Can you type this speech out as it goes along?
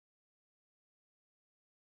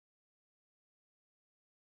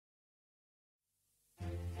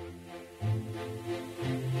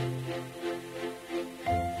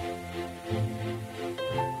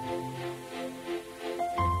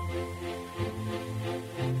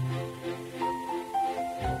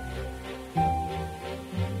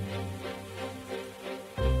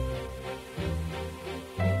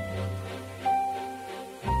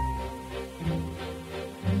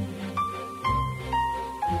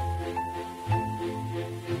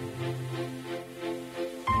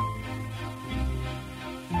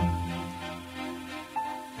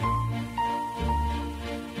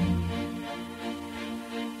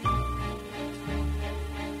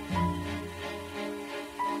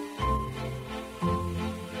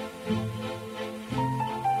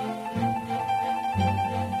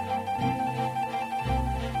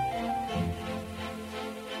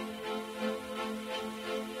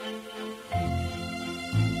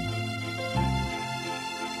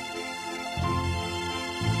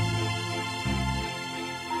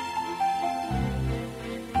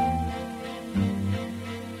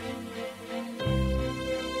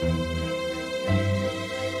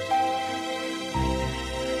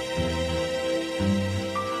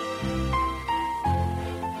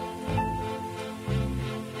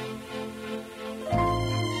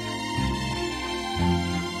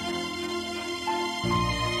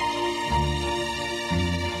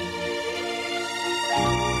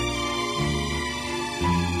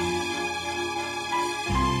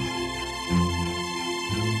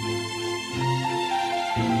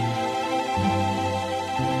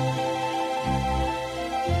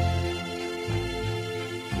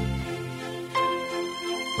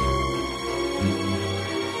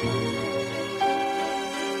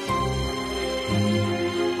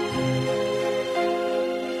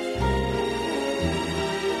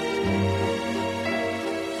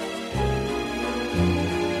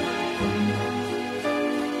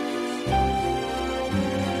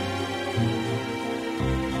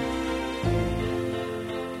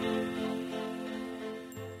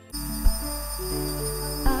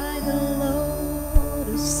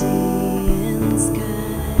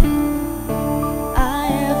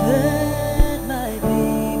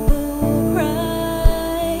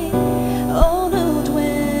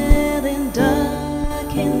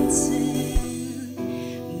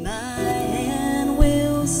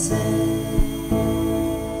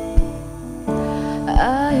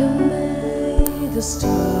the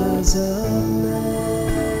stars of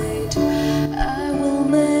night. I will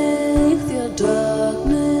make their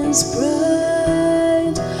darkness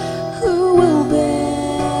bright. Who will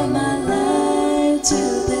bear my light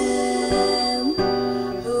to them?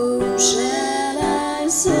 Whom shall I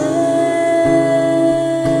send?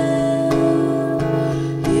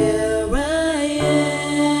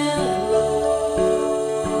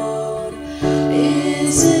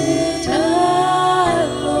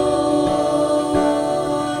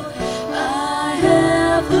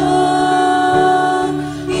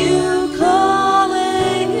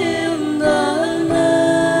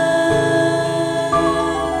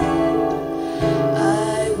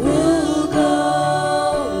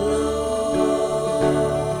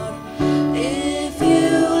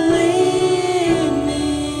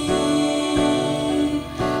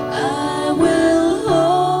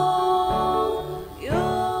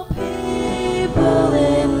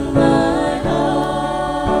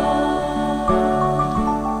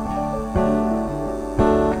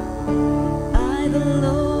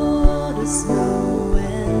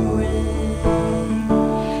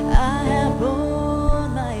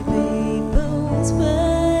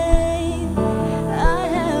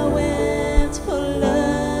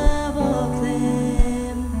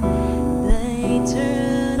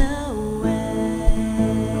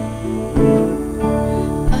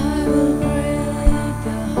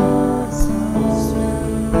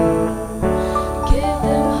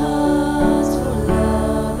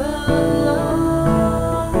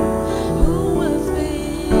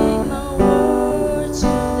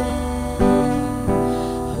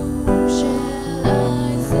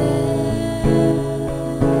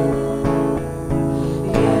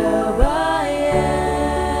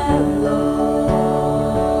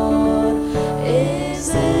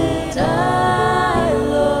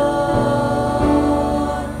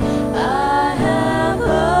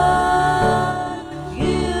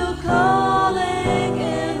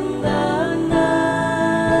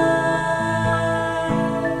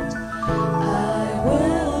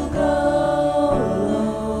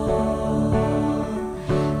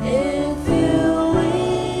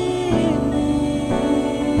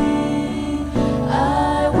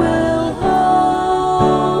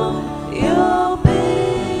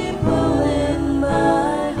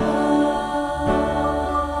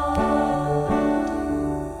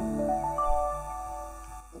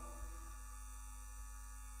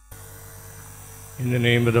 In the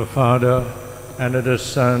name of the Father, and of the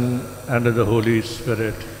Son, and of the Holy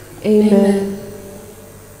Spirit. Amen.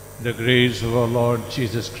 The grace of our Lord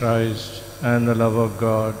Jesus Christ, and the love of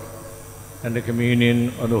God, and the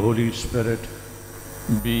communion of the Holy Spirit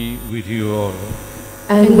be with you all.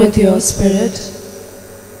 And with your spirit.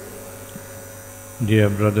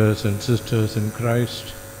 Dear brothers and sisters in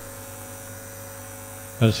Christ,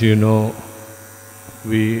 as you know,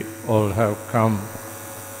 we all have come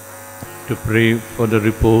to pray for the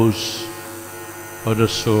repose of the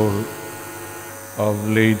soul of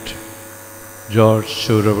late George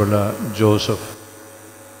Chooravila Joseph.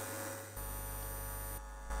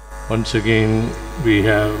 Once again, we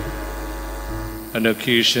have an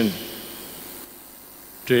occasion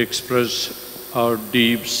to express our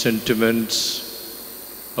deep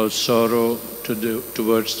sentiments of sorrow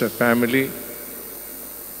towards the family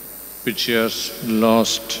which has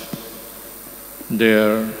lost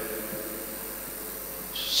their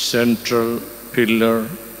central pillar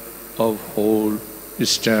of whole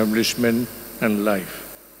establishment and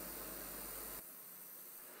life.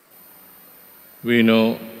 We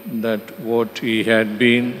know that what he had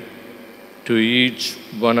been to each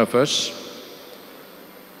one of us,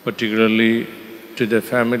 particularly to the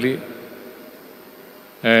family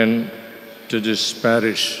and to this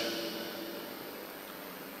parish.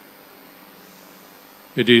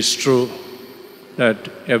 It is true that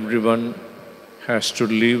everyone has to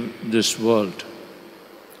leave this world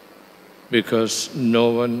because no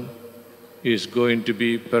one is going to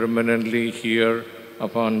be permanently here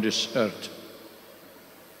upon this earth.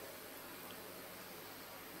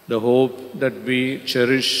 The hope that we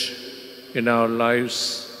cherish in our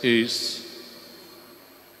lives is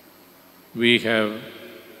we have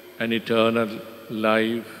an eternal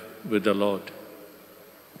life with the Lord.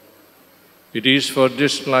 It is for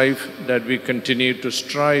this life that we continue to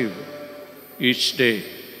strive each day.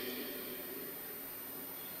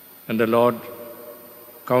 And the Lord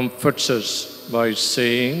comforts us by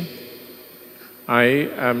saying, I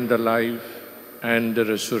am the life and the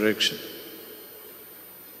resurrection.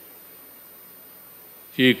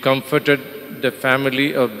 He comforted the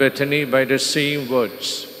family of Bethany by the same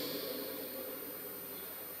words.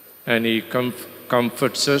 And He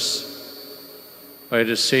comforts us by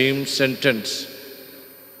the same sentence,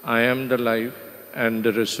 I am the life and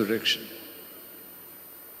the resurrection.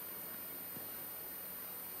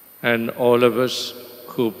 And all of us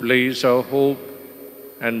who place our hope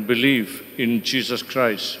and belief in Jesus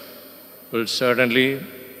Christ will certainly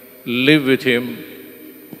live with Him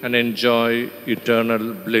and enjoy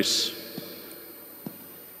eternal bliss.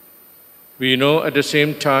 We know at the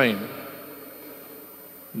same time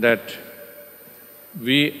that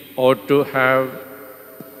we ought to have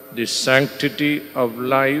the sanctity of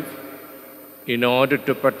life in order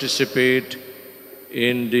to participate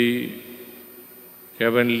in the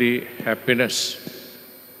heavenly happiness.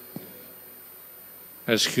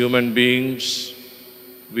 As human beings,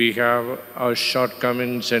 we have our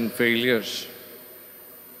shortcomings and failures.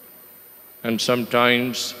 And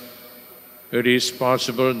sometimes it is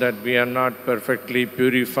possible that we are not perfectly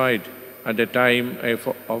purified at the time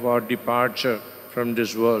of our departure from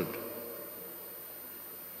this world.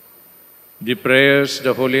 The prayers,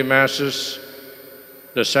 the holy masses,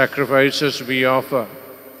 the sacrifices we offer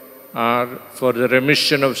are for the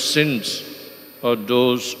remission of sins of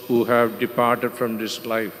those who have departed from this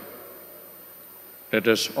life. Let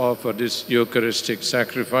us offer this Eucharistic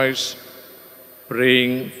sacrifice,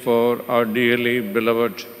 praying for our dearly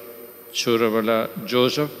beloved Chooravila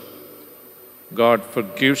Joseph. God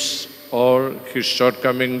forgives all his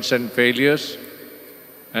shortcomings and failures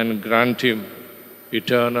and grant him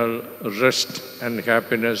eternal rest and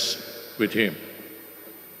happiness with him.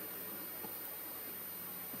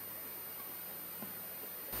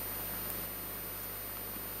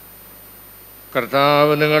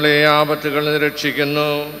 കർത്താവ് നിങ്ങളെ ആപത്തുകളിൽ നിന്ന് രക്ഷിക്കുന്നു.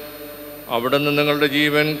 അവിടുന്ന് നിങ്ങളുടെ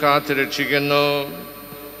ജീവൻ കാത്തു രക്ഷിക്കുന്നു.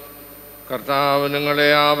 കർത്താവ് നിങ്ങളെ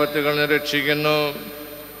ആപത്തുകളിൽ നിന്ന് രക്ഷിക്കുന്നു.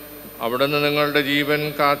 അവിടുന്ന് നിങ്ങളുടെ ജീവൻ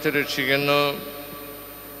കാത്തു രക്ഷിക്കുന്നു.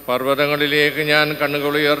 പർവ്വതങ്ങളിലേക്ക് ഞാൻ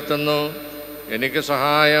കണ്ണുകൾ ഉയർത്തുന്നു. എനിക്ക്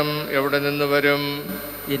സഹായം എവിടെ നിന്ന് വരും?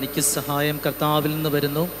 എനിക്ക് സഹായം കർത്താവിൽ നിന്ന്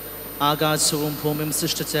വരുന്നു. ആകാശവും ഭൂമിയും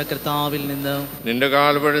സൃഷ്ടിച്ച കർത്താവിൽ നിന്ന്. നിന്റെ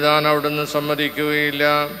കാൽ വഴുതാൻ അവിടുന്ന് സമ്മതിക്കുകയില്ല.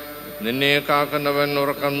 നിന്നെ കാക്കുന്നവൻ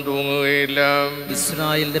ഉറക്കം തൂങ്ങുകയില്ല.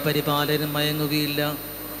 ഇസ്രായേലിന്റെ പരിപാലനം മയങ്ങുകയില്ല,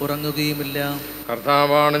 ഉറങ്ങുകയുമില്ല.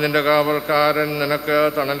 കർത്താവാണ് നിന്റെ കാവൽക്കാരൻ. നിനക്ക്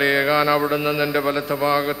തണലേകാൻ അവിടുന്ന് നിന്റെ വലത്ത്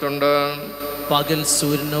ഭാഗത്തുണ്ട്. പകൽ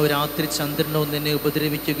സൂര്യനോ രാത്രി ചന്ദ്രനോ നിന്നെ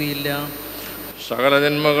ഉപദ്രവിക്കുകയില്ല. സകല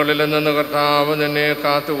ജന്മകളിൽ നിന്ന് കർത്താവ് നിന്നെ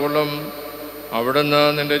കാത്തുകൊള്ളും. അവിടുന്ന്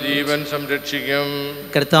നിന്റെ ജീവൻ സംരക്ഷിക്കും.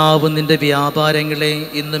 കർത്താവ് നിന്റെ വ്യാപാരങ്ങളെ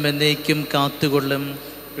ഇന്നും എന്നേക്കും കാത്തുകൊള്ളും.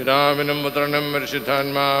 പിതാവിനും പുത്രനും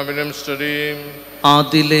പരിശുദ്ധാത്മാവിനും സ്തുതി.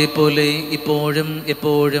 ആദിയിലെ പോലെ ഇപ്പോഴും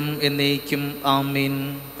എപ്പോഴും എന്നേക്കും ആമീൻ.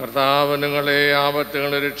 കർത്താവ് നിങ്ങളെ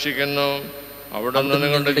ആപത്തുകൾ രക്ഷിക്കുന്നു. അവിടുന്ന്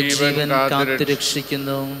നിങ്ങളുടെ ജീവൻ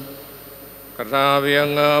കാത്തുരക്ഷിക്കുന്നു. കർത്താവേ,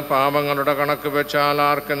 അങ്ങ് പാപങ്ങളുടെ കണക്ക് വെച്ചാൽ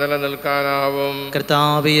ആർക്ക് നിലനിൽക്കാനാവും?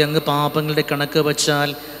 കർത്താവേ, അങ്ങ് പാപങ്ങളുടെ കണക്ക് വെച്ചാൽ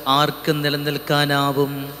ആർക്ക്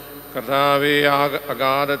നിലനിൽക്കാനാവും? കർത്താവേ,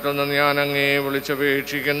 അഗാധത്തിൽ നിന്ന് ഞാൻ അങ്ങേ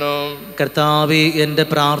വിളിച്ചപേക്ഷിക്കുന്നു. കർത്താവേ, എൻ്റെ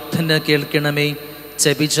പ്രാർത്ഥന കേൾക്കണമേ.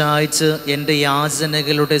 ചെവിചായ്ച്ച് എൻ്റെ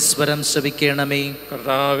യാചനകളുടെ സ്വരം ശ്രവിക്കണമേ.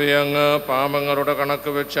 കർത്താവേ, അങ്ങ് പാപങ്ങളുടെ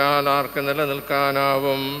കണക്ക് വെച്ചാൽ ആർക്ക്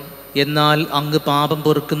നിലനിൽക്കാനാവും? എന്നാൽ അങ്ങ് പാപം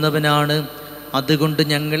പൊറുക്കുന്നവനാണ്. അതുകൊണ്ട്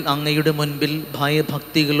ഞങ്ങൾ അങ്ങയുടെ മുൻപിൽ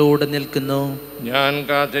ഭയഭക്തികളോടെ നിൽക്കുന്നു. ഞാൻ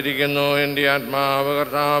കാത്തിരിക്കുന്നു. എൻ്റെ ആത്മാവ്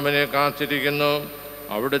കർത്താവിനെ കാത്തിരിക്കുന്നു.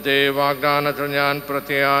 അവിടുത്തെ വാഗ്ദാനത്തിൽ ഞാൻ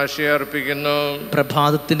പ്രത്യാശയർപ്പിക്കുന്നു.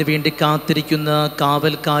 പ്രഭാതത്തിന് വേണ്ടി കാത്തിരിക്കുന്ന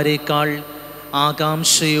കാവൽക്കാരേക്കാൾ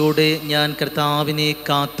ആകാംക്ഷയോടെ ഞാൻ കർത്താവിനെ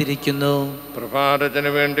കാത്തിരിക്കുന്നു.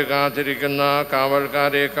 പ്രഭാതത്തിന് വേണ്ടി കാത്തിരിക്കുന്ന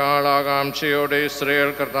കാവൽക്കാരേക്കാൾ ആകാംക്ഷയോടെ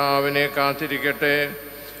ഇസ്രായേൽ കർത്താവിനെ കാത്തിരിക്കട്ടെ.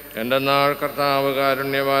 എന്തെന്നാൽ കർത്താവ്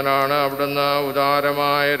കാരുണ്യവാനാണ്. അവിടുന്ന്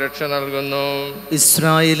ഉദാരമായ രക്ഷ നൽകുന്നു.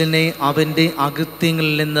 ഇസ്രായേലിനെ അവൻ്റെ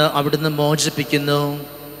അകൃത്യങ്ങളിൽ നിന്ന് അവിടുന്ന് മോചിപ്പിക്കുന്നു.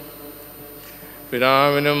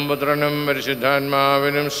 പിതാവിനും പുത്രനും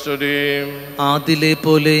പരിശുദ്ധാത്മാവിനും സ്തുതി. ആദിയിലെ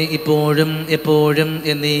പോലെ ഇപ്പോഴും എപ്പോഴും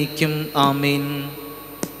എന്നേക്കും ആമീൻ.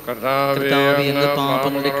 കർത്താവേ, അങ്ങ്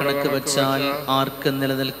പാപങ്ങളുടെ കണക്ക് വെച്ചാൽ ആർക്ക്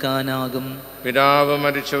നിലനിൽക്കാനാകും? പിതാവ്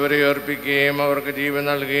മരിച്ചവരെ ഏർപ്പിക്കുകയും അവർക്ക് ജീവൻ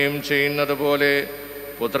നൽകുകയും ചെയ്യുന്നത് പോലെ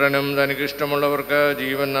പുത്രനും തനിക്കിഷ്ടമുള്ളവർക്ക്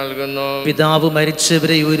ജീവൻ നൽകുന്നു. പിതാവ്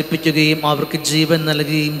മരിച്ചവരെ ഉയർപ്പിക്കുകയും അവർക്ക് ജീവൻ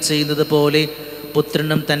നൽകുകയും ചെയ്യുന്നത് പോലെ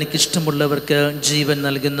പുത്രനും തനിക്കിഷ്ടമുള്ളവർക്ക് ജീവൻ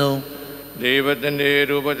നൽകുന്നു. ദൈവത്തിൻ്റെ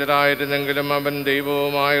രൂപത്തിലായിരുന്നെങ്കിലും അവൻ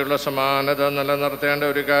ദൈവവുമായുള്ള സമാനത നിലനിർത്തേണ്ട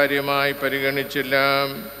ഒരു കാര്യമായി പരിഗണിച്ചില്ല.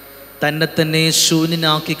 തന്നെ തന്നെ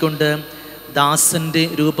ശൂന്യനാക്കിക്കൊണ്ട് ദാസന്റെ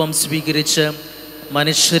രൂപം സ്വീകരിച്ച്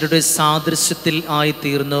മനുഷ്യരുടെ സാദൃശ്യത്തിൽ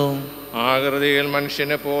ആയിത്തീർന്നു. ആകൃതിയിൽ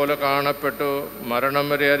മനുഷ്യനെ പോലെ കാണപ്പെട്ടു. മരണം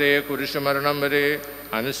വരെ, അതേ കുരിശു മരണം വരെ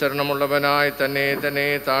അനുസരണമുള്ളവനായി തന്നെ തന്നെ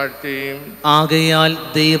താഴ്ത്തി. ആകയാൽ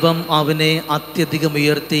ദൈവം അവനെ അത്യധികം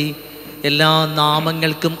ഉയർത്തി എല്ലാ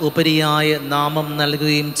നാമങ്ങൾക്കും ഉപരിയായ നാമം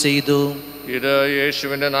നൽകുകയും ചെയ്തു. ഇത്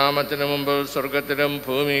യേശുവിൻ്റെ നാമത്തിന് മുമ്പ് സ്വർഗത്തിലും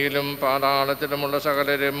ഭൂമിയിലും പാതാളത്തിലുമുള്ള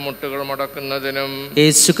സകലരും മുട്ടുകൾ മടക്കുന്നതിനും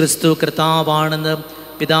യേശു ക്രിസ്തു കർത്താവാണെന്ന്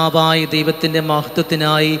പിതാവായ ദൈവത്തിൻ്റെ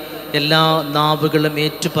മഹത്വത്തിനായി എല്ലാ നാവുകളും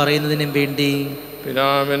ഏറ്റുപറയുന്നതിനും വേണ്ടി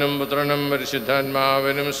പിതാവിനും പുത്രനും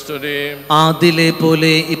പരിശുദ്ധാത്മാവിനും സ്തുതി. ആദിലെ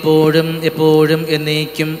പോലെ ഇപ്പോഴും എപ്പോഴും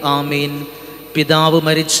എന്നേക്കും ആമീൻ. പിതാവ്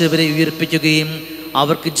മരിച്ചവരെ ഉയർപ്പിക്കുകയും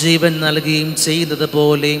അവർക്ക് ജീവൻ നൽകുകയും ചെയ്യുന്നത്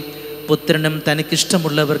പോലെ പുത്രനും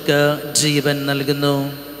തനിക്കിഷ്ടമുള്ളവർക്ക് ജീവൻ നൽകുന്നു.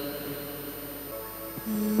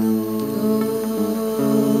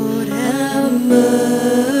 Lord have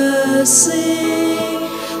mercy,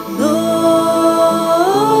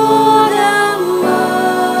 Lord have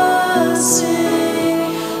mercy,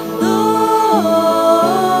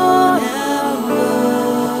 Lord have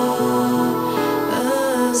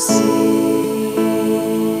mercy.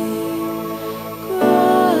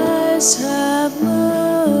 Christ have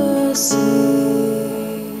mercy,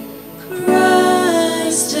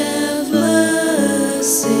 Christ have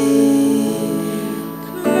mercy,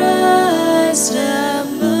 Christ have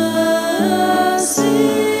mercy.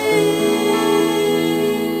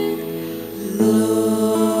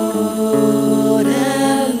 Lord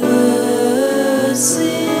have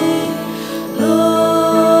mercy,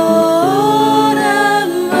 Lord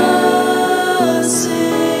have mercy,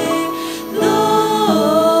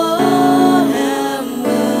 Lord have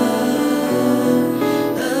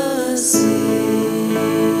mercy.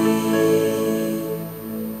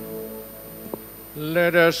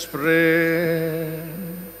 Let us pray.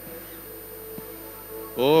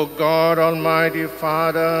 O God, Almighty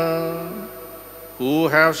Father, who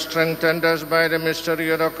have strengthened us by the mystery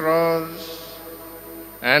of the cross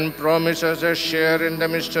and promised us a share in the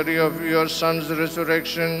mystery of your Son's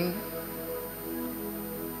resurrection,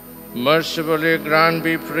 mercifully grant,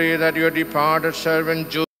 we pray, that your departed servant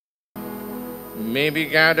Joseph may be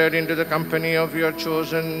gathered into the company of your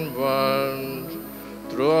chosen ones,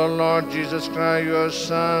 through our Lord Jesus Christ, your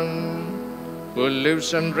Son, who lives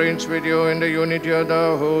and reigns with you in the unity of the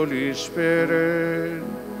Holy Spirit,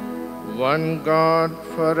 one God,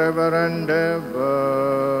 forever and ever.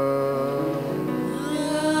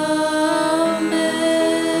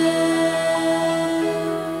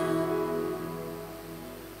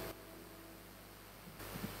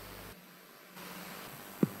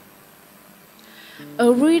 A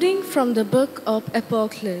reading from the book of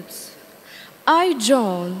Apocalypse. I,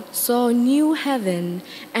 John, saw a new heaven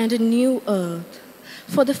and a new earth,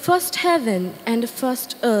 for the first heaven and the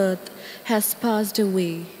first earth has passed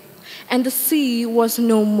away, and the sea was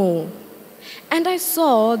no more. And I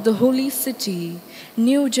saw the holy city,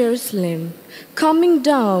 New Jerusalem, coming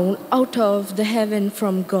down out of the heaven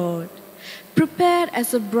from God, prepared as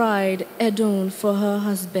a bride adorned for her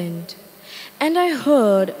husband. And I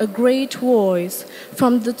heard a great voice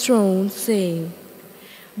from the throne saying,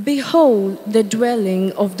 Behold, the dwelling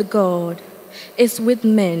of the God is with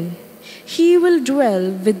men. He will dwell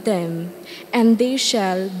with them, and they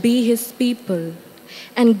shall be his people,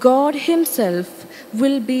 and God himself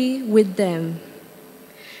will be with them.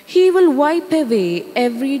 He will wipe away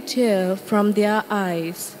every tear from their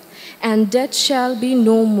eyes, and death shall be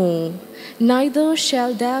no more. Neither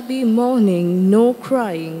shall there be mourning, nor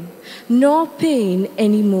crying, nor pain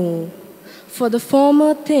any more, for the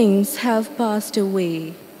former things have passed away.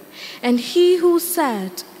 And he who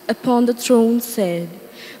sat upon the throne said,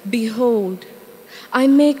 Behold, I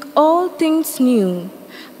make all things new.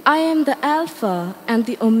 I am the Alpha and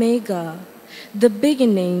the Omega, the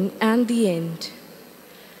beginning and the end.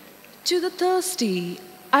 To the thirsty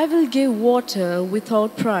I will give water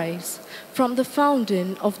without price from the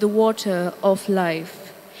fountain of the water of life.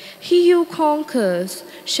 He who conquers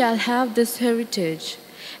shall have this heritage,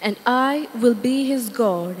 and I will be his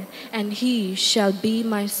God, and he shall be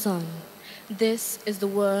my son. This is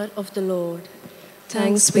the word of the Lord.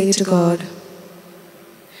 Thanks be to God.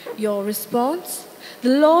 Your response?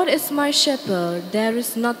 The Lord is my shepherd, there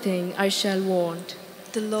is nothing I shall want.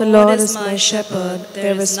 The Lord is my shepherd,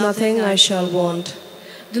 there is nothing I shall want.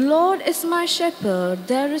 The Lord is my shepherd,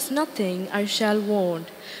 there is nothing I shall want.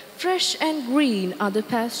 Fresh and green are the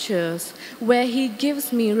pastures, where he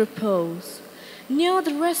gives me repose. Near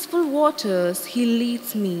the restful waters he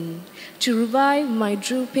leads me, to revive my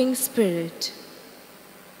drooping spirit.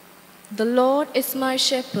 The Lord is my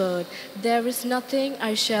shepherd, there is nothing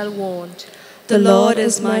I shall want. The Lord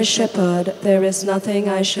is my shepherd, there is nothing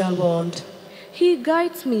I shall want. He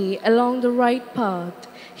guides me along the right path.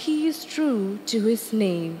 He is true to his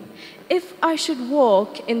name. If I should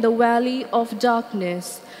walk in the valley of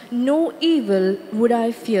darkness, no evil would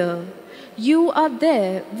I fear, You are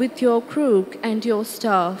there with your crook and your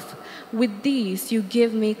staff. With these you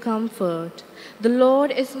give me comfort. The Lord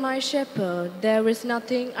is my shepherd, there is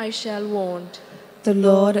nothing I shall want. The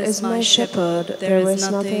Lord is my shepherd, there is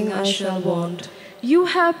nothing I shall want. You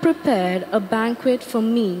have prepared a banquet for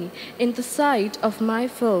me in the sight of my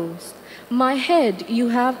foes. My head you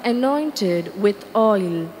have anointed with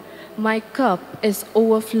oil. My cup is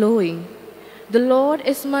overflowing. The Lord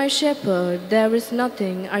is my shepherd, there is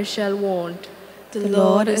nothing I shall want. The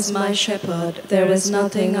Lord is my shepherd, there is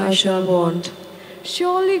nothing I shall want.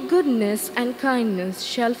 Surely goodness and kindness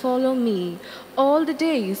shall follow me all the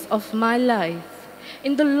days of my life.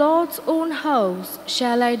 In the Lord's own house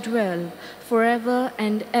shall I dwell forever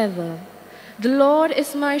and ever. The Lord is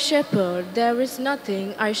my shepherd, there is nothing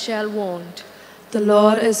I shall want. The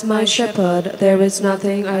Lord is my shepherd, there is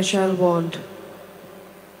nothing I shall want.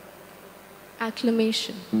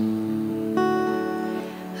 Acclamation.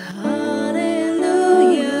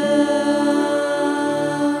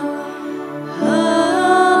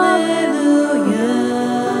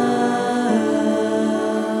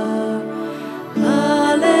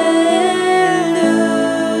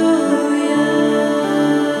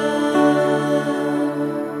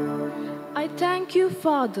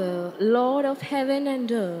 Father, Lord of heaven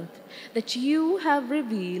and earth, that you have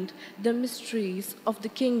revealed the mysteries of the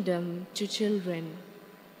kingdom to children.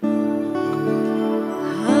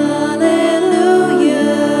 Hallelujah.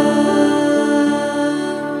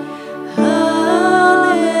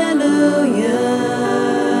 Hallelujah.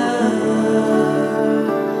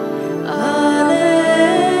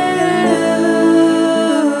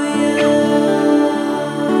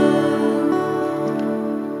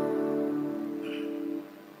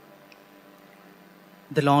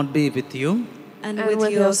 The Lord be with you. And with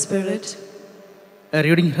your spirit. A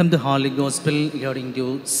reading from the Holy Gospel according to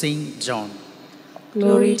Saint John.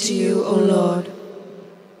 Glory to you, O Lord.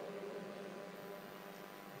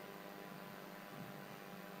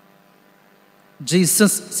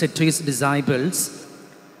 Jesus said to his disciples,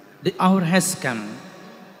 "The hour has come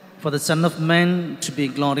for the Son of Man to be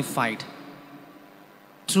glorified.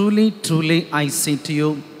 Truly, truly, I say to you,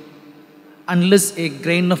 unless a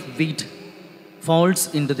grain of wheat falls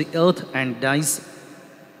into the earth and dies,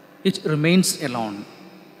 it remains alone.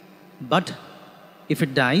 But if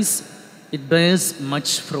it dies, it bears much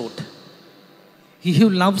fruit. He who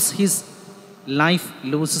loves his life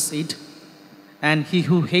loses it, and he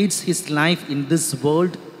who hates his life in this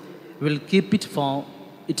world will keep it for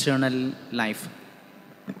eternal life.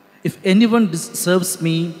 If anyone serves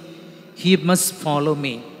me, he must follow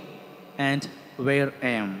me, and where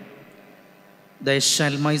I am, there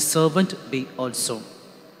shall my servant be also.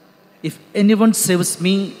 If anyone serves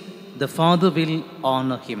me, the Father will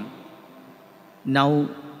honor him. Now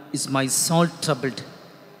is my soul troubled,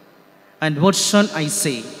 and what shall I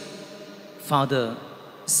say? Father,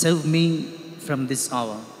 save me from this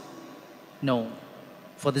hour. No,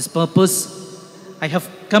 for this purpose I have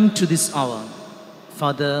come to this hour.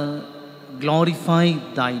 Father, glorify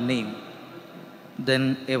thy name." Then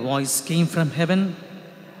a voice came from heaven,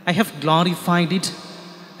 "I have glorified it,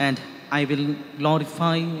 and I will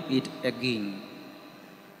glorify it again."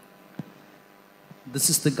 This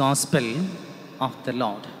is the gospel of the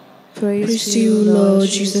Lord. Praise to you, Lord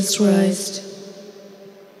Jesus Christ.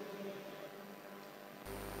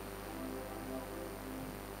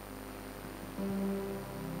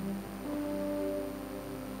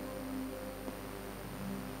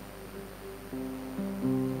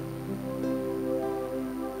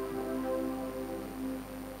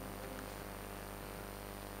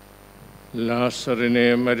 ലാസറിനെ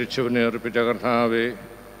മരിച്ചവനെ അർപ്പിച്ച കർത്താവേ,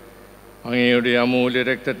 അങ്ങയുടെ അമൂല്യ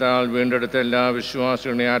രക്തത്താൽ വീണ്ടെടുത്ത എല്ലാ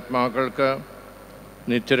വിശ്വാസികളുടെ ആത്മാക്കൾക്ക്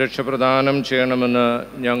നിത്യരക്ഷ പ്രദാനം ചെയ്യണമെന്ന്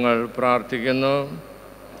ഞങ്ങൾ പ്രാർത്ഥിക്കുന്നു.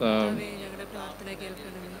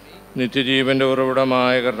 നിത്യജീവൻ്റെ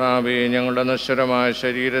ഉറവിടമായ കർത്താവേ, ഞങ്ങളുടെ നശ്വരമായ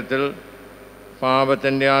ശരീരത്തിൽ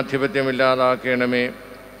പാപത്തിൻ്റെ ആധിപത്യം ഇല്ലാതാക്കണമേ.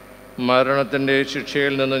 മരണത്തിൻ്റെ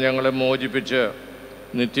ശിക്ഷയിൽ നിന്ന് ഞങ്ങളെ മോചിപ്പിച്ച്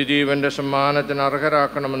നിത്യജീവൻ്റെ സമ്മാനത്തിന്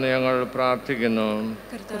അർഹരാക്കണമെന്ന് ഞങ്ങൾ പ്രാർത്ഥിക്കുന്നു.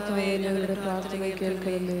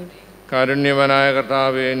 കാരുണ്യവനായ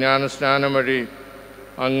കർത്താവേ, ജ്ഞാനസ്നാനം വഴി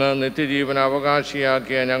അങ്ങ് നിത്യജീവൻ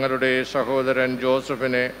അവകാശിയാക്കിയ ഞങ്ങളുടെ സഹോദരൻ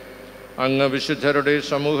ജോസഫിനെ അങ്ങ് വിശുദ്ധരുടെ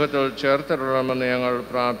സമൂഹത്തിൽ ചേർത്തിടണമെന്ന് ഞങ്ങൾ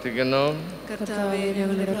പ്രാർത്ഥിക്കുന്നു.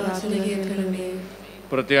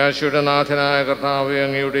 പ്രത്യാശയുടെ നാഥനായ കർത്താവേ,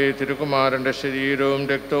 അങ്ങയുടെ തിരുക്കുമാരൻ്റെ ശരീരവും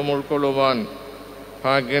രക്തവും ഉൾക്കൊള്ളുവാൻ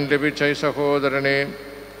ഭാഗ്യം ലഭിച്ച ഈ സഹോദരനെ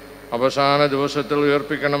അവസാന ദിവസത്തിൽ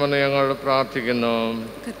ഉയർപ്പിക്കണമെന്ന് ഞങ്ങൾ പ്രാർത്ഥിക്കുന്നു.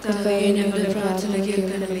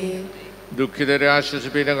 ദുഃഖിതരെ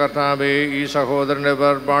ആശ്വസിപ്പിക്കുന്ന കർത്താവേ, ഈ സഹോദരൻ്റെ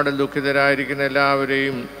വേർപാടിൽ ദുഃഖിതരായിരിക്കുന്ന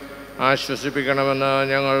എല്ലാവരെയും ആശ്വസിപ്പിക്കണമെന്ന്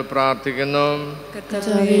ഞങ്ങൾ പ്രാർത്ഥിക്കുന്നു.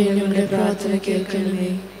 കർത്താവേ, ഞങ്ങളുടെ പ്രാർത്ഥന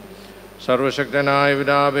കേൾക്കണമേ. സർവശക്തനായ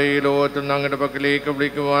പിതാവേ, ഈ ലോകത്തിൽ നിന്ന് അങ്ങയുടെ പക്കലേക്ക്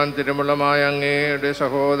വിളിക്കുവാൻ തിരുമുള്ളമായ അങ്ങയുടെ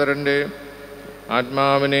സഹോദരൻ്റെ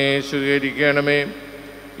ആത്മാവിനെ സ്വീകരിക്കണമേ.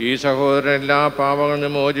 ഈ സഹോദരൻ എല്ലാ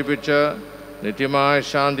പാപങ്ങളും മോചിപ്പിച്ച് നിത്യമായ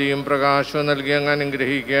ശാന്തിയും പ്രകാശവും നൽകി അങ്ങ്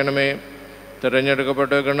അനുഗ്രഹിക്കണമേ.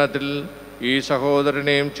 തിരഞ്ഞെടുക്കപ്പെട്ട ഗണത്തിൽ ഈ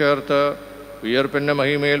സഹോദരനെയും ചേർത്ത് ഉയർപ്പിൻ്റെ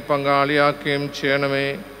മഹിമയിൽ പങ്കാളിയാക്കുകയും ചെയ്യണമേ.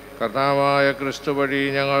 കർത്താവായ ക്രിസ്തു വഴി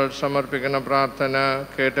ഞങ്ങൾ സമർപ്പിക്കുന്ന പ്രാർത്ഥന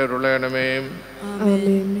കേട്ടരുളയണമേ.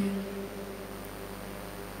 ആമേൻ.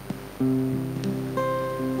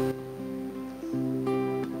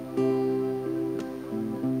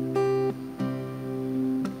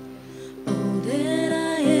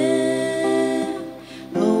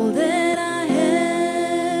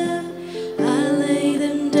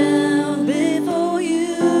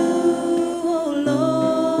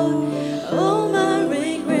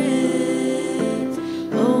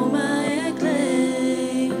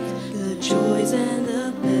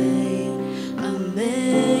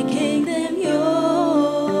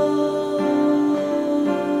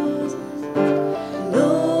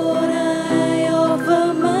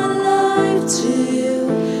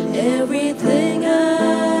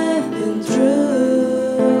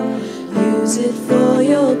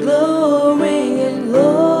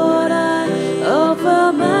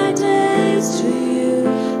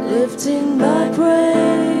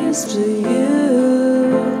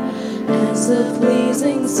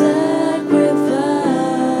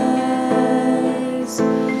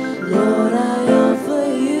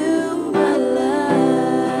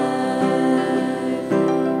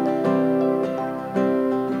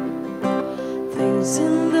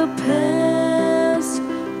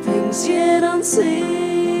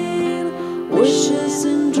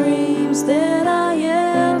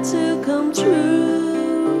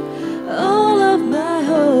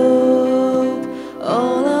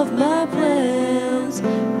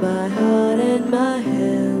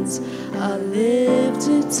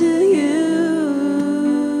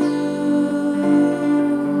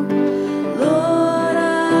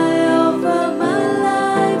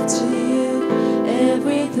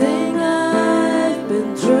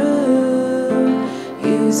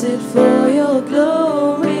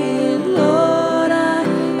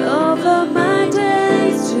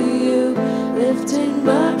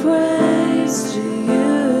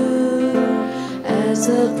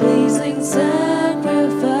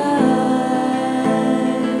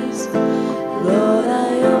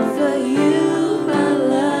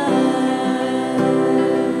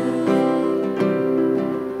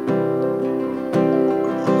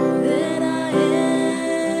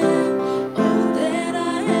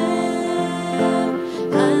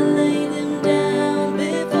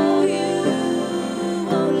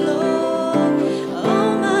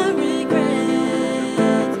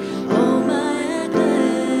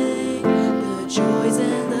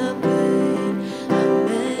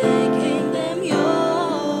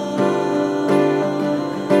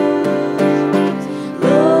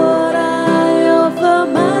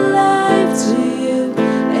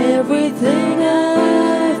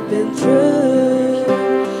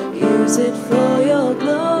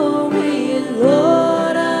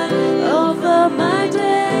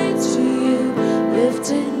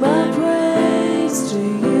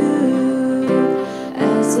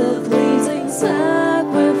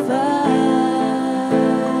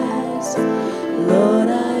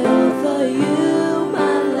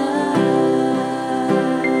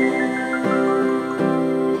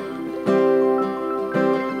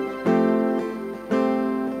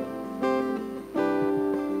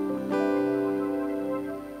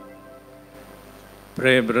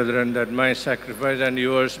 Pray, brethren, that my sacrifice and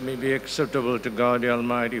yours may be acceptable to God, the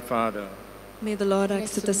Almighty Father. May the Lord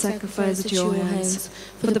accept the sacrifice at your hands,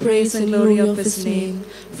 for the praise and glory of his name,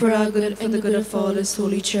 for our good and for the good of all his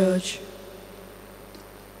holy church.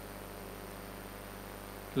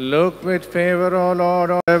 Look with favor, O Lord,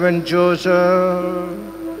 on Reverend Joseph,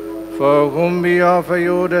 for whom we offer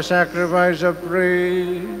you the sacrifice of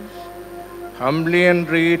praise, humbly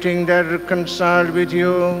entreating that reconciled with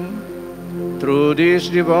you, through these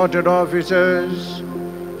devoted officers,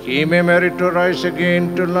 he may merit to rise again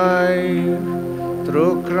to life,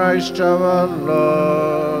 through Christ our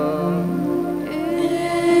Lord.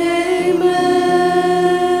 Amen.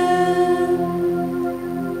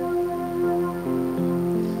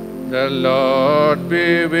 The Lord be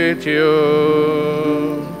with you.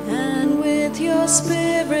 And with your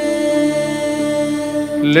spirit.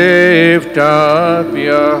 Lift up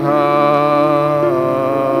your heart.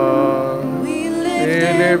 We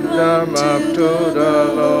lift lift them up to the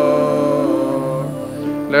Lord.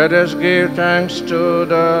 Let us give thanks to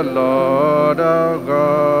the Lord our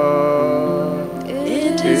God.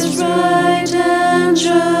 It is right and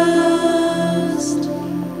just.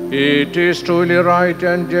 It is truly right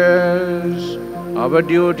and just, our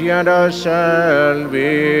duty and our salvation,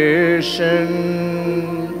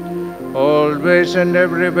 always and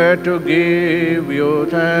everywhere to give you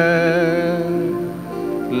thanks.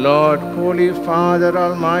 Lord, Holy Father,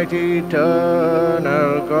 Almighty,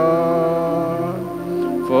 Eternal God,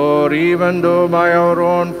 for even though by our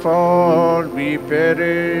own fault we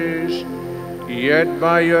perish, yet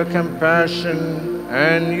by your compassion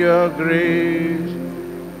and your grace,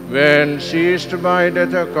 when seized by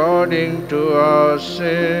death according to our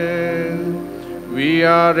sin, we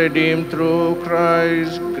are redeemed through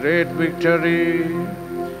Christ's great victory,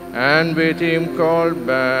 and with him called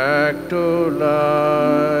back to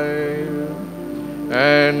life.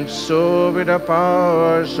 And so with the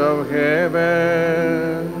powers of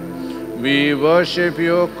heaven, we worship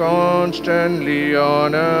you constantly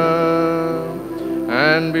on earth,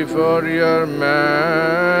 and before your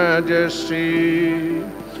majesty,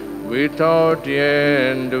 without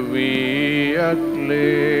end we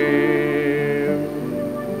acclaim.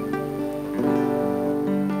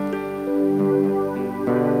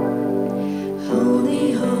 Holy,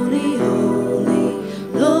 holy, holy,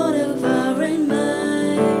 Lord of power and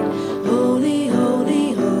might. Holy, holy,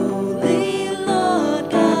 holy, Lord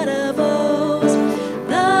God of hosts.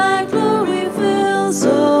 Thy glory fills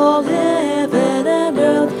all heaven and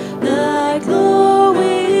earth. Thy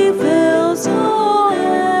glory fills all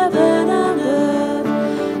heaven and earth.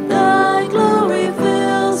 Thy glory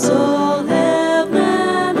fills all heaven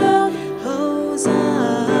and earth.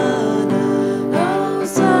 Hosanna,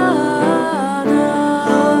 Hosanna,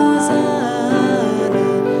 Hosanna,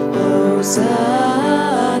 Hosanna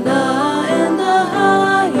in the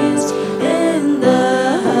highest, in the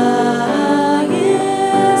highest.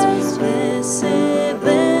 Blessed,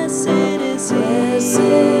 blessed is he.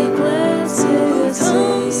 Blessed, blessed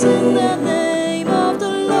comes in the name of the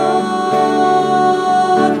Lord.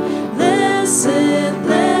 Blessed,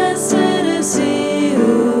 blessed is he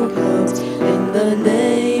who comes in the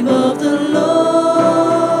name of the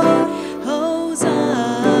Lord.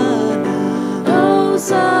 Hosanna,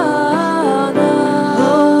 Hosanna,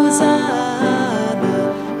 Hosanna,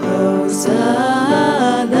 Hosanna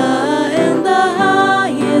in the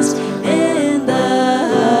highest, in the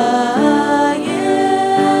highest.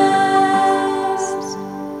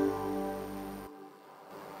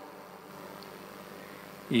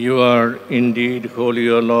 You are indeed holy,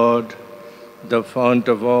 O Lord, the fount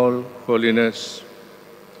of all holiness.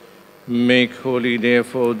 Make holy,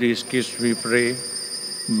 therefore, these gifts, we pray,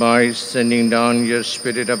 by sending down your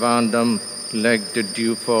Spirit upon them like the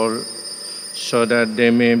dewfall, so that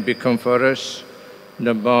they may become for us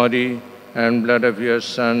the body and blood of your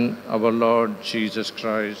Son, our Lord Jesus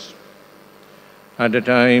Christ. At the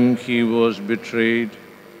time he was betrayed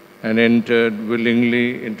and entered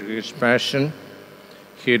willingly into his passion,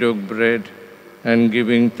 he took bread and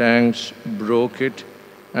giving thanks, broke it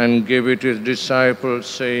and gave it to his disciples,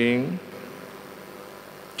 saying,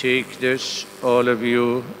 "Take this, all of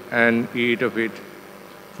you, and eat of it,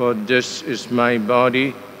 for this is my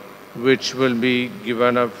body, which will be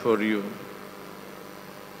given up for you."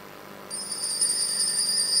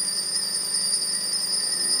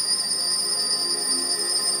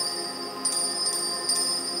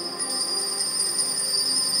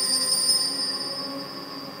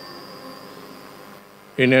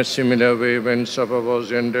 In a similar way, when supper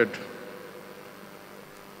was ended,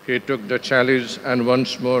 he took the chalice and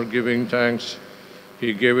once more giving thanks,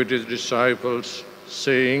 he gave it to his disciples,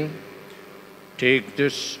 saying, "Take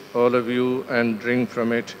this, all of you, and drink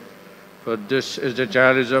from it, for this is the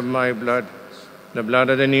chalice of my blood, the blood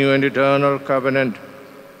of the new and eternal covenant,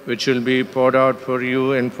 which will be poured out for you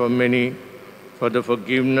and for many for the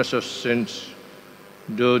forgiveness of sins.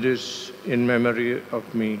 Do this in memory of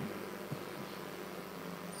me."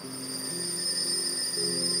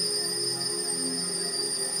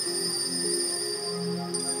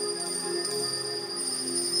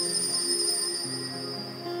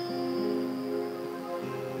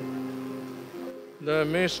 The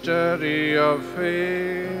mystery of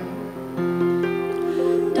faith.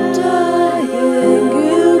 Dying,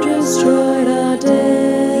 you destroyed our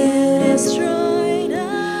death.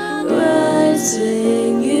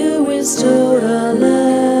 Rising, you restored our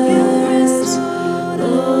lives.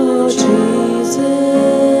 Lord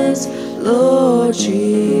Jesus, Lord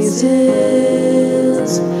Jesus,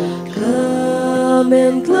 come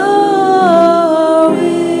in glory.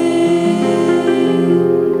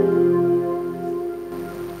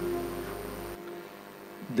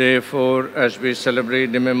 Therefore, as we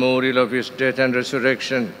celebrate the memorial of his death and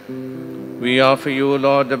resurrection, we offer you,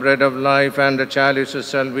 Lord, the bread of life and the chalice of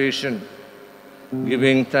salvation,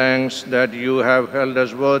 giving thanks that you have held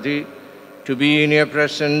us worthy to be in your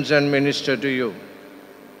presence and minister to you.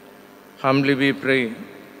 Humbly we pray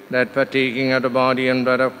that partaking of the body and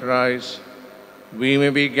blood of Christ, we may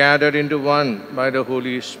be gathered into one by the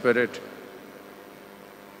Holy Spirit.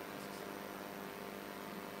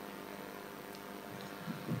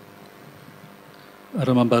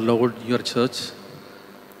 Remember, Lord, your church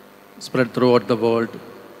spread throughout the world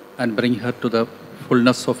and bring her to the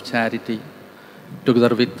fullness of charity,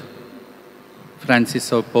 together with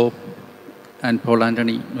Francis, our Pope, and Paul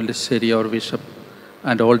Anthony Milisheri, our Bishop,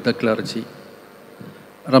 and all the clergy.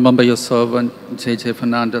 Remember your servant, G.J.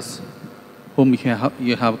 Fernandez, whom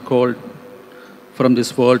you have called from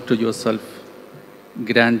this world to yourself.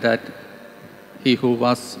 Grant that he who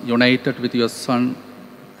was united with your Son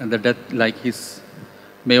and the death like his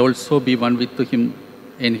may also be one with him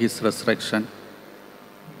in his resurrection.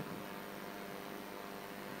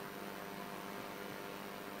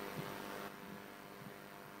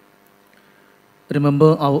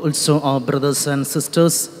 Remember also our brothers and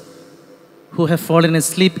sisters who have fallen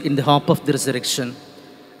asleep in the hope of the resurrection,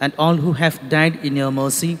 and all who have died in your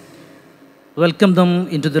mercy. Welcome them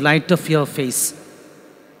into the light of your face.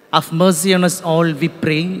 Have mercy on us all, we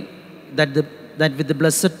pray, that with the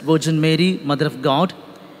Blessed Virgin Mary, Mother of God,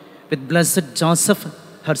 with Blessed Joseph,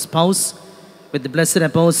 her spouse, with the blessed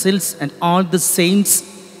apostles and all the saints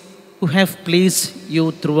who have pleased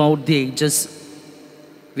you throughout the ages,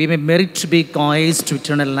 we may merit to be heirs to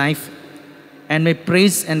eternal life, and may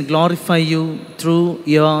praise and glorify you through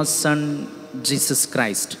your Son, Jesus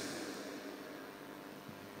Christ.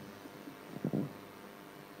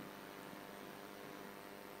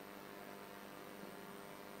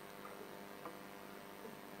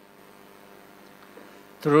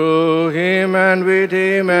 Through him and with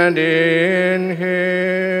him and in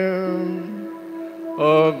him,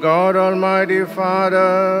 O God, Almighty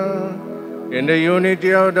Father, in the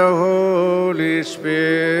unity of the Holy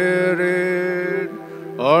Spirit,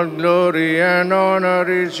 all glory and honor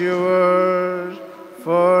is yours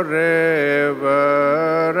forever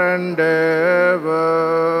and ever.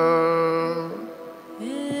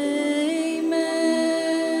 Amen.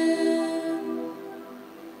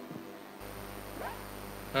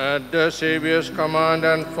 At the Savior's command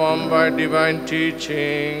and formed by divine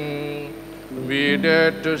teaching, we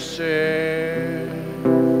dare to say,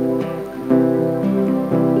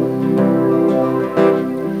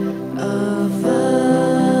 Our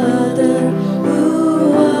Father,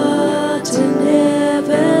 who art in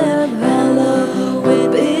heaven,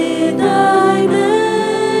 hallowed be thy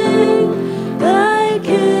name. Thy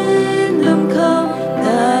kingdom come,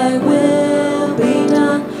 thy will be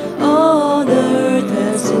done, on earth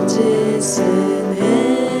as it is in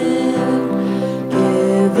heaven.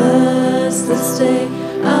 Give us this day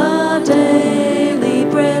our daily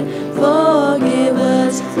bread. Forgive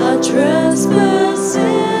us our trespasses,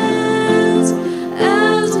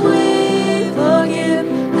 as we forgive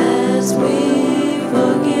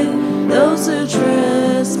those who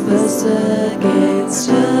trespass against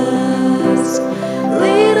us.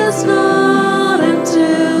 Lead us not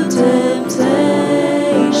into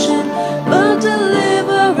temptation, but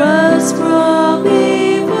deliver us from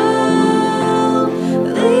evil.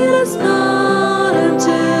 Lead us not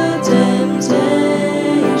into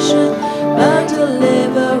temptation, but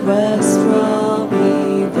deliver us from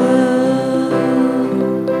evil.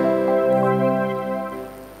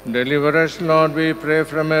 Deliver us, Lord, we pray,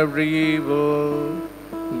 from every evil.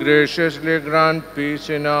 Graciously grant peace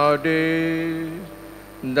in our days,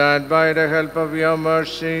 that by the help of your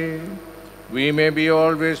mercy we may be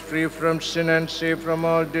always free from sin and safe from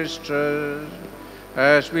all distress,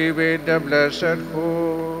 as we wait the blessed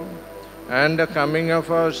hope and the coming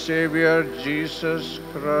of our Savior Jesus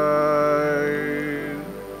Christ.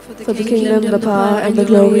 For the kingdom, the power, and the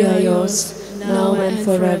glory are yours, now and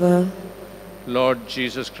forever. Lord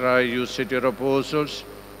Jesus Christ, you said to your apostles,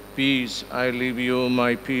 peace I leave you,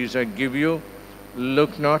 my peace I give you.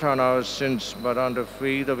 Look not on our sins, but on the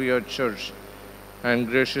faith of your church, and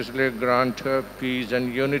graciously grant her peace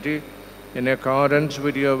and unity in accordance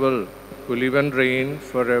with your will, who live and reign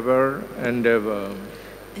forever and ever.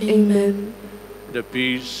 Amen. The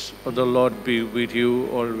peace of the Lord be with you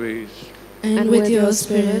always. And with your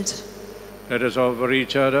spirit. Let us offer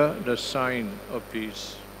each other the sign of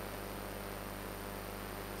peace.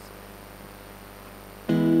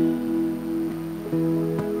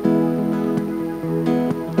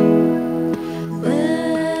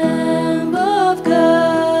 Lamb of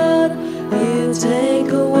God, you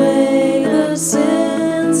take away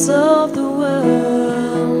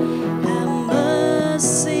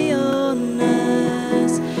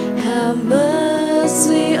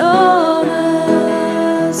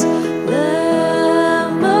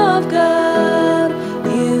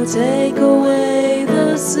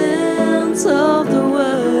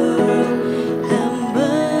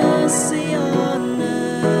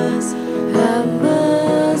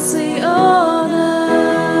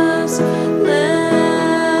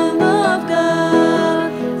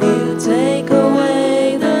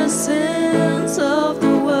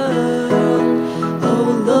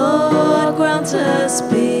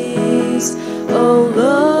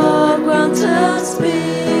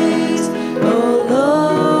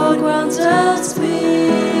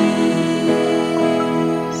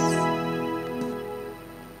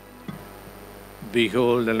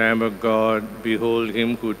Behold the Lamb of God, behold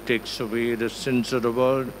him who takes away the sins of the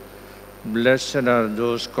world. Blessed are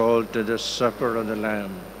those called to the supper of the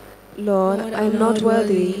Lamb. Lord, I am not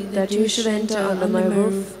worthy that you should enter under my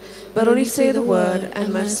roof, but only say the word,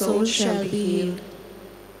 and my soul shall be healed.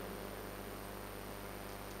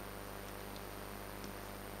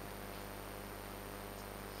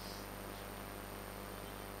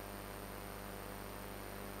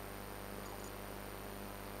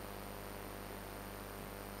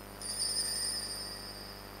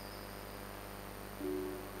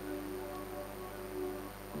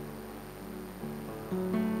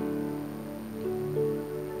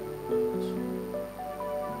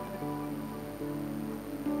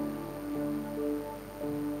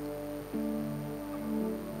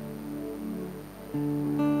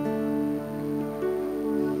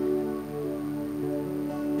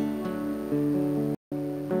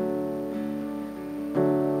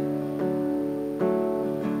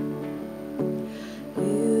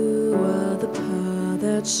 You are the power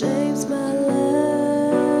that shapes my life.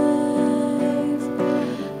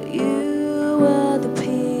 You are the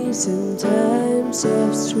peace in times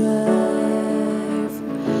of strife.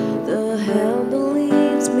 The hand that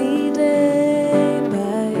leads me day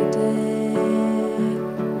by day.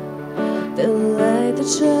 The light that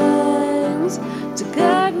shines to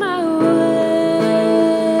guide my way.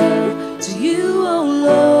 To you, oh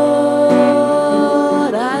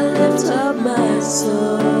Lord, I lift up my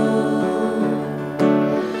soul.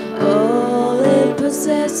 All it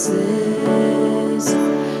possesses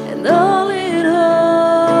and all it holds,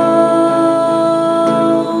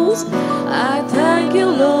 I thank you,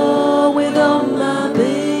 Lord, with all my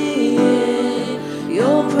being.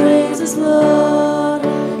 Your praises, Lord,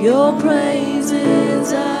 your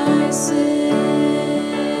praises I sing.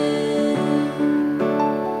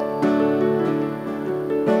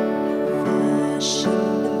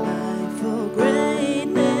 Fashioned in life for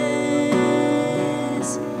greatness,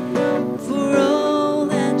 for all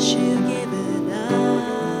that you've given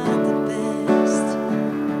are the best.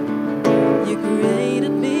 You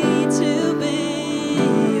created me to be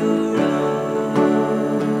your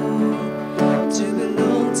own, to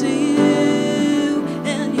belong to you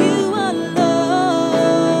and you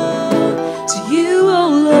alone. To you, oh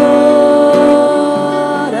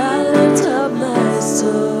Lord, I lift up my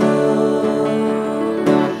soul.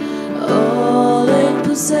 All it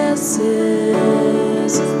possesses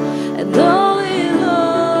and all it holds,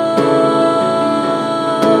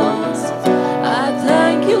 I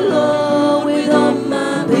thank you, Lord, with all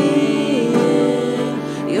my being.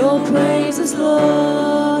 Your praises,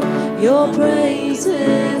 Lord, your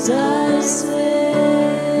praises I sing.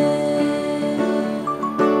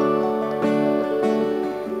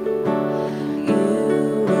 You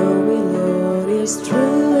know me, Lord, is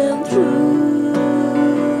true and true.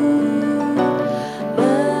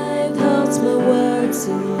 My thoughts, my words,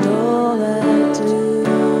 and all I do.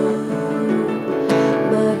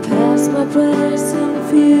 My past, my present,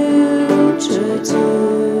 future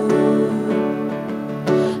too.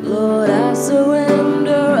 Lord, I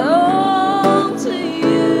surrender all to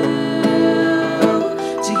you.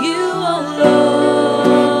 To you, oh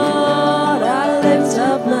Lord, I lift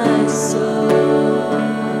up my soul.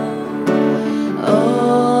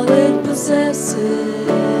 All it possesses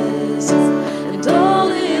and all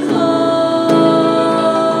it holds,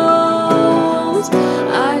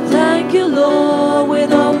 I thank you, Lord,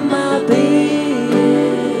 with all my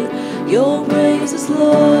being. Your praises,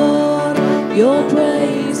 Lord,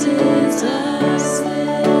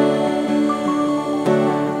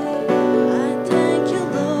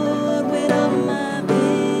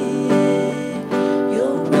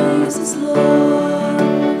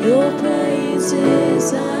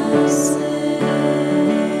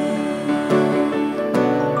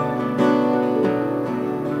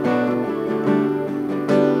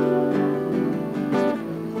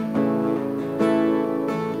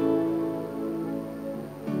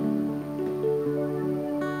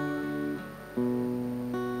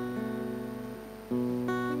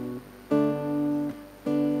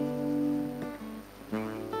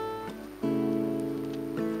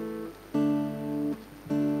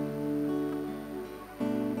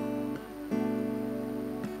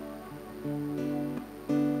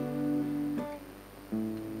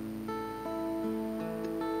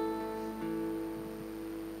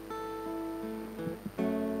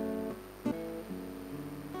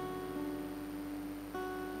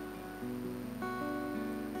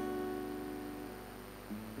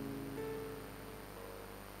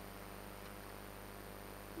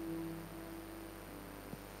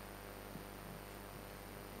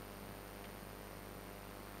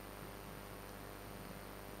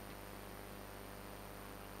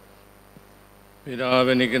 പിതാവ്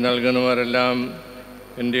എനിക്ക് നൽകുന്നവരെല്ലാം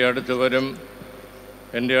എൻ്റെ അടുത്ത് വരും.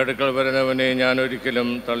 എൻ്റെ അടുക്കൽ വരുന്നവനെ ഞാൻ ഒരിക്കലും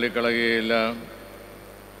തള്ളിക്കളയുകയില്ല.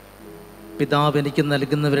 പിതാവ് എനിക്ക്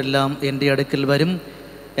നൽകുന്നവരെല്ലാം എൻ്റെ അടുക്കൽ വരും.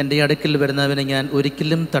 എൻ്റെ അടുക്കൽ വരുന്നവനെ ഞാൻ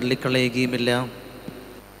ഒരിക്കലും തള്ളിക്കളയുകയുമില്ല.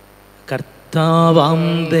 കർത്താവാം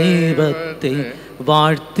ദൈവത്തെ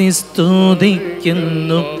വാഴ്ത്തി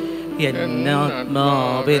സ്തുതിക്കുന്നു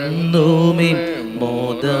എന്നാത്മാവെന്നുമേ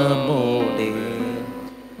മോദമോടെ.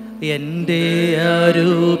 എൻ്റെ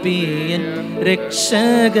അരൂപിയൻ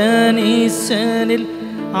രക്ഷകനീശനിൽ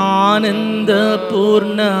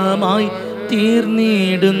ആനന്ദപൂർണമായി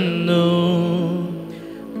തീർന്നിടുന്നു.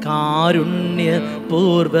 കാരുണ്യപൂർവമേ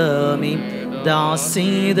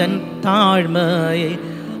ദാസീതൻ താഴ്മയെ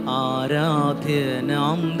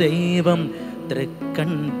ആരാധ്യനാം ദൈവം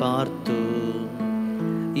തൃക്കൺ പാർത്തു.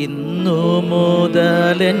 ഇന്നു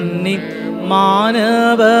മുതലെന്നെ മാനവരെന്നുമേ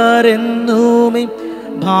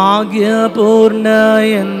ഭാഗ്യപൂർണയെന്നു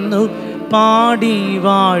പാടി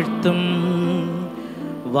വാഴ്ത്തും.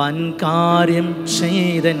 വൻകാര്യം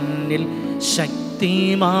ചെയ്തന്നിൽ ശക്തിമാനായവൻ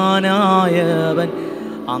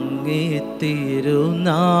അങ്ങേ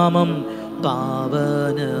തിരുനാമം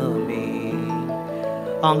പാവനമേ.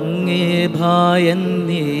 അങ്ങേ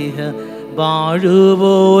ഭയന്നീഹ വാഴുവോരാരിലും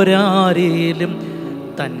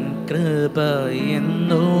തൻ കൃപ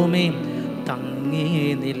എന്നുമേ തങ്ങി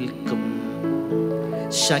നിൽക്കും.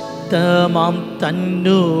 ശക്തമാം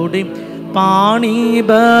തന്നോടെ പാണിബലത്തിനാൽ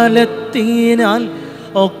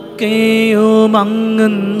ഒക്കെയും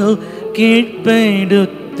അങ്ങുന്നു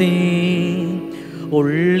കീഴ്പ്പെടുത്തി.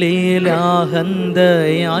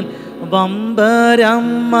 ഉള്ളിലാഹന്തയാൽ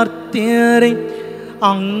വമ്പരമർത്യരെ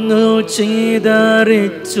അങ്ങു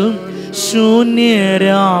ചിതറിച്ചു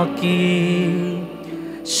ശൂന്യരാക്കി.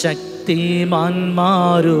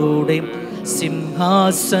 ശക്തിമാന്മാരുടെ സിംഹാസനങ്ങളെ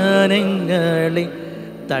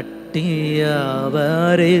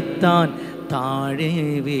തട്ടിയവരെ താൻ താഴെ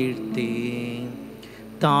വീഴ്ത്തി.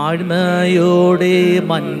 താഴ്മയോടെ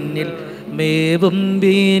മണ്ണിൽ മേവും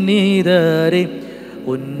വിനീതരെ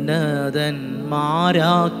ഉന്നതന്മാരാക്കി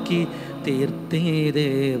തീർത്തി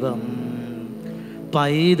ദൈവം.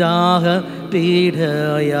 പൈതാഹ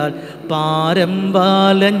പീഠയാൽ പാരം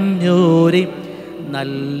വലഞ്ഞോരെ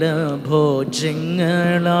നല്ല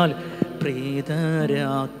ഭോജ്യങ്ങളാൽ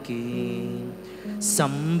പ്രീതരാക്കി.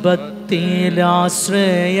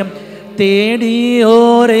 സമ്പത്തിലാശ്രയം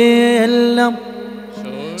തേടിയോരെയെല്ലാം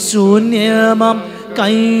ശൂന്യമം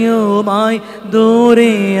കയ്യുമായി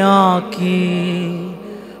ദൂരെയാക്കി.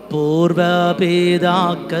 പൂർവപിതാക്കളാം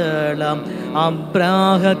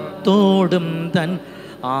അബ്രാഹത്തോടും തൻ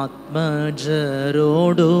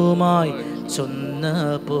ആത്മജരോടുമായി ചൊന്ന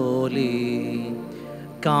പോലെ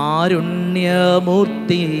കാരുണ്യമൂർത്തിയാം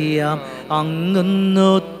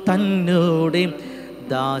അങ്ങുന്നു തന്നോടെ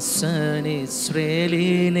ദാസനിസ്രേലിനെ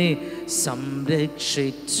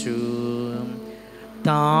സംരക്ഷിച്ചു.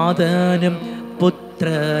 താതനും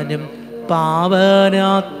പുത്രനും പാവനാത്മാവിനും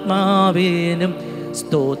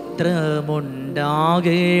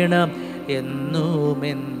സ്തോത്രമുണ്ടാകേണം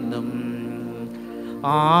എന്നുമെന്നും.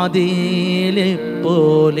 ആദിയിലെ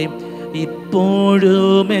പോലെ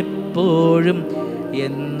ഇപ്പോഴും എപ്പോഴും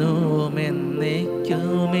എന്നും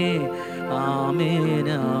എന്നേക്കുമേ. ആമേൻ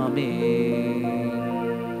ആമേൻ.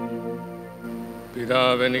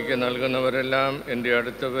 പിതാവ് എനിക്ക് നൽകുന്നവരെല്ലാം എൻ്റെ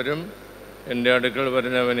അടുത്ത് വരും. എൻ്റെ അടുക്കൽ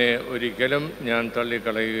വരുന്നവനെ ഒരിക്കലും ഞാൻ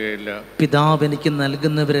തള്ളിക്കളയുകയില്ല. പിതാവ് എനിക്ക്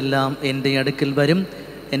നൽകുന്നവരെല്ലാം എൻ്റെ അടുക്കൽ വരും.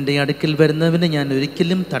 എൻ്റെ അടുക്കൽ വരുന്നവനെ ഞാൻ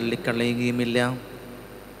ഒരിക്കലും തള്ളിക്കളയുകയുമില്ല.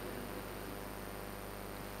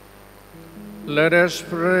 Let us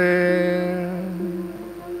pray.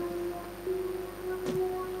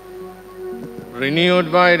 Renewed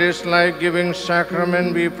by this life-giving sacrament,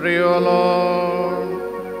 we pray, O Lord,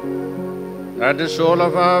 that the soul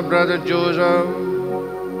of our brother Joseph,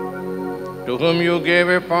 to whom you gave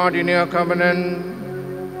a part in your covenant,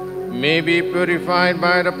 may be purified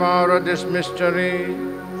by the power of this mystery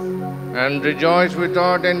and rejoice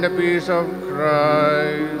without in the peace of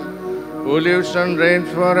Christ, who lives and reigns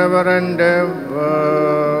forever and ever.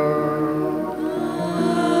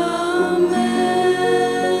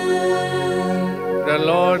 The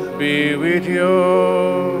Lord be with you.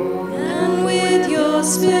 And with your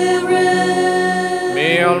spirit.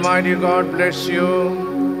 May Almighty God bless you,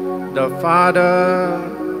 the Father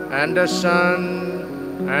and the Son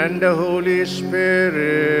and the Holy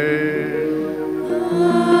Spirit.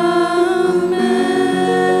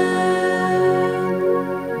 Amen.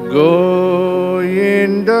 Go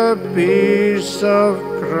in the peace of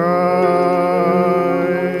Christ.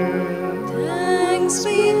 Thanks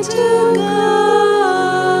be to God.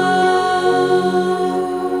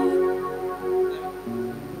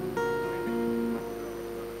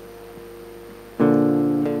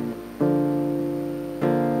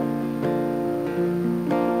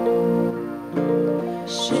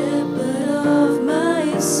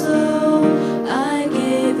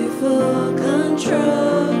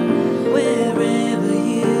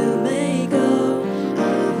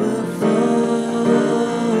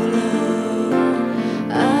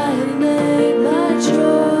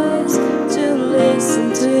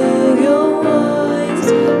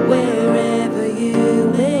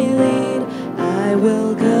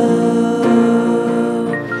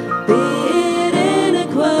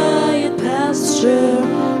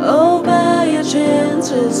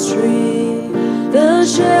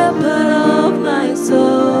 of my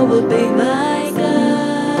soul will be my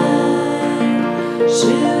guide.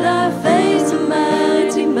 Should I face a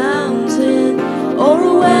mighty mountain or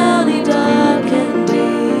a valley dark and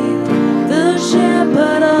deep, the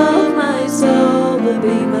shepherd of my soul will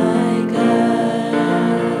be my guide.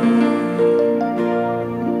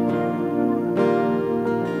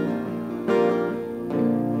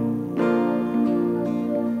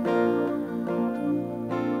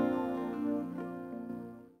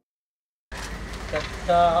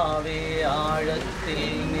 കർത്താവേ, ആഴത്തിൽ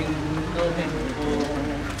നിന്നുമെപ്പോ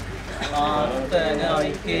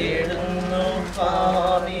ആർത്തനായി കേടുന്നു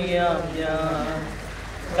പാപിയാം ഞാൻ.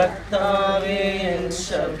 കർത്താവേ, N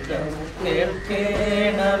ശബ്ദം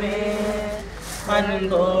കേൾക്കേണമേ,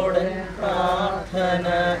 അൻപോടൻ പ്രാർത്ഥന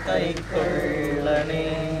കൈക്കൊള്ളണേ.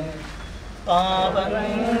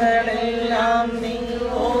 പാപങ്ങളെല്ലാം നീ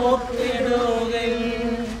ഓർത്തിടുകയും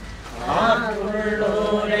ആർക്കുള്ളോ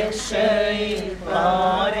രക്ഷയിൽ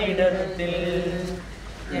പാരിടത്തിൽ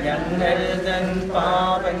ഞങ്ങൾ തൻ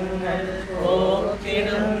പാപങ്ങൾ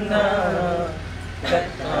ഓർത്തിടുന്ന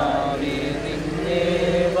കർത്താവേ, നിന്നെ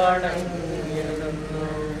വണങ്ങിടുന്നു.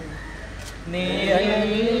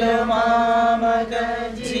 നീയല്ല മാമക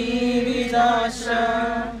ജീവിതാശ,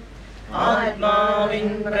 ആത്മാവിൻ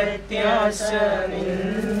പ്രത്യാശ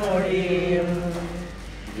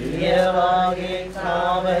നിൻമൊഴിയും. ീയവാകെ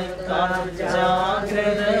കാവൽക്കാർ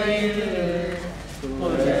ജാഗ്രതയിൽ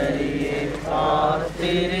പുലരിയെ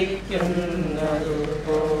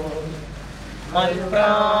പാർത്തിരിക്കുന്നതുപോൽ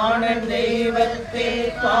മൽപ്രാണൻ ദൈവത്തെ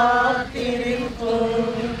പാർത്തിരിക്കും.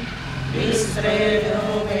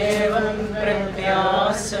 ഇസ്രയേലുമേവം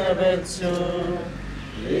പ്രത്യാശ വച്ചു.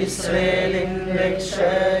 ഇസ്രയേലിൻ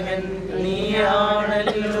രക്ഷകൻ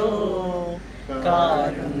നീയാണല്ലോ,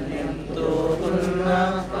 കാരുണ്യം തോകുന്ന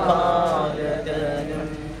പാലകനും.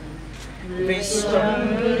 വിശ്വം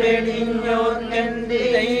വെടിഞ്ഞോർക്കെന്റെ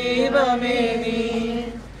ദൈവമേ, നീ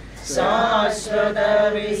ശാശ്വത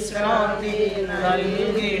വിശ്രാന്തി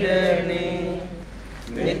നൽകിടണേ.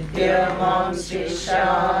 നിത്യമാം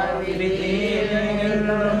ശിക്ഷാവിധിയിൽ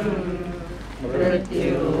നിന്നും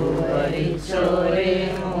മൃത്യു വരിച്ചോരെ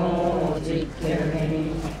മോചിക്കണേ.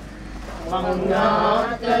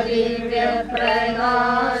 മങ്ങാത്ത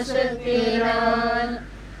ദിവ്യപ്രകാശത്തിനാൽ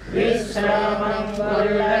വിശ്രമം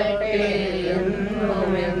കൊള്ളട്ടെ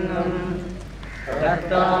എന്നുമെന്നും.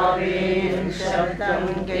 കർത്താവേ, ശബ്ദം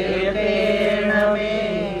കേൾക്കണമേ,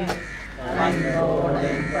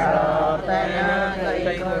 അൻപോടൻ പ്രാർത്ഥന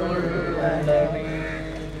കൈക്കൊള്ളണമേ.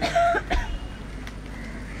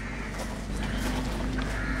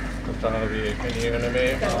 കർത്താവേ, കനിയണമേ.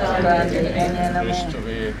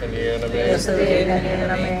 ക്രിസ്തുവേ, കനിയണമേ.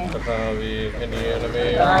 കർത്താവേ, കനിയണമേ.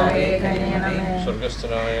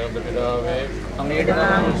 സ്വർഗസ്ഥനായ പിതാവേ, അങ്ങയുടെ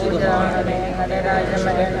നാമം പൂജിതമാകണമേ, അങ്ങയുടെ രാജ്യം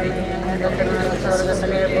വരണമേ, അങ്ങയുടെ തിരുമനസ്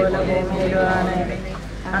സ്വർഗ്ഗത്തിലെ പോലെ ഭൂമിയിലുമാകണമേ.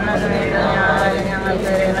 അന്നത്തെ ആഹാരം ഞങ്ങൾക്ക്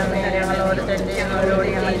തരണമേ, ഞങ്ങളോട് തെറ്റ് ചെയ്യുന്നവരോട്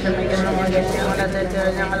ഞങ്ങൾ ക്ഷമിക്കുന്നു, ഞങ്ങളുടെ തെറ്റുകൾ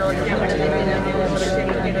ഞങ്ങളോട് ക്ഷമിക്കണമേ, ഞങ്ങളെ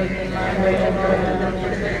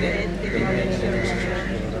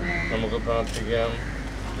നമുക്ക് പ്രാർത്ഥിക്കാം.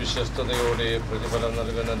 വിശ്വസ്തയോടെ പ്രതിഫലം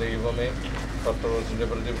നൽകുന്ന ദൈവമേ, പത്രോസിന്റെ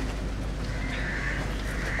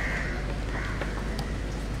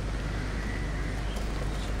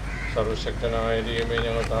സർവശക്തനായ ദൈവമേ,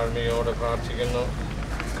 ഞങ്ങൾ താഴ്മയോടെ പ്രാർത്ഥിക്കുന്നു.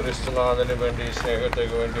 ക്രിസ്തുനാഥന് വേണ്ടി,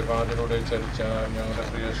 സ്നേഹത്തേക്ക് വേണ്ടി പാതിലൂടെ ചരിച്ച ഞങ്ങളുടെ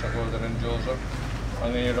പ്രിയ സഹോദരൻ ജോസഫ്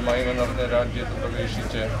അങ്ങയുടെ മഹിമ നിറഞ്ഞ രാജ്യത്ത്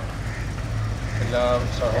പ്രവേശിച്ച് എല്ലാ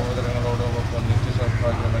സഹോദരങ്ങളോടും ഒപ്പം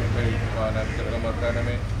നിത്യസൗഭാഗ്യം അനുഭവിക്കുവാൻ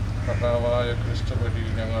അനുഗ്രഹമർക്കണമേ. കർത്താവായ ക്രിസ്തു വഴി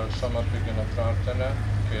ഞങ്ങൾ സമർപ്പിക്കുന്ന പ്രാർത്ഥന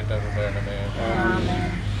കേട്ടറിയണമേ.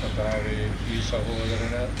 കർത്താവേ, ഈ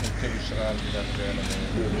സഹോദരന് നിത്യവിശ്രാന്തി നൽകണമേ.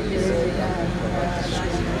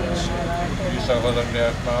 ഈ സഹോദരൻ്റെ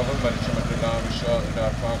ആത്മാവ് മരിച്ച മറ്റെല്ലാ വിശ്വാസത്തിൻ്റെ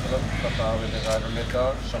ആത്മാക്കളും കർത്താവിൻ്റെ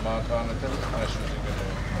കാരുണ്യത്താൽ സമാധാനത്തിൽ ആശ്വസിക്കുന്നു.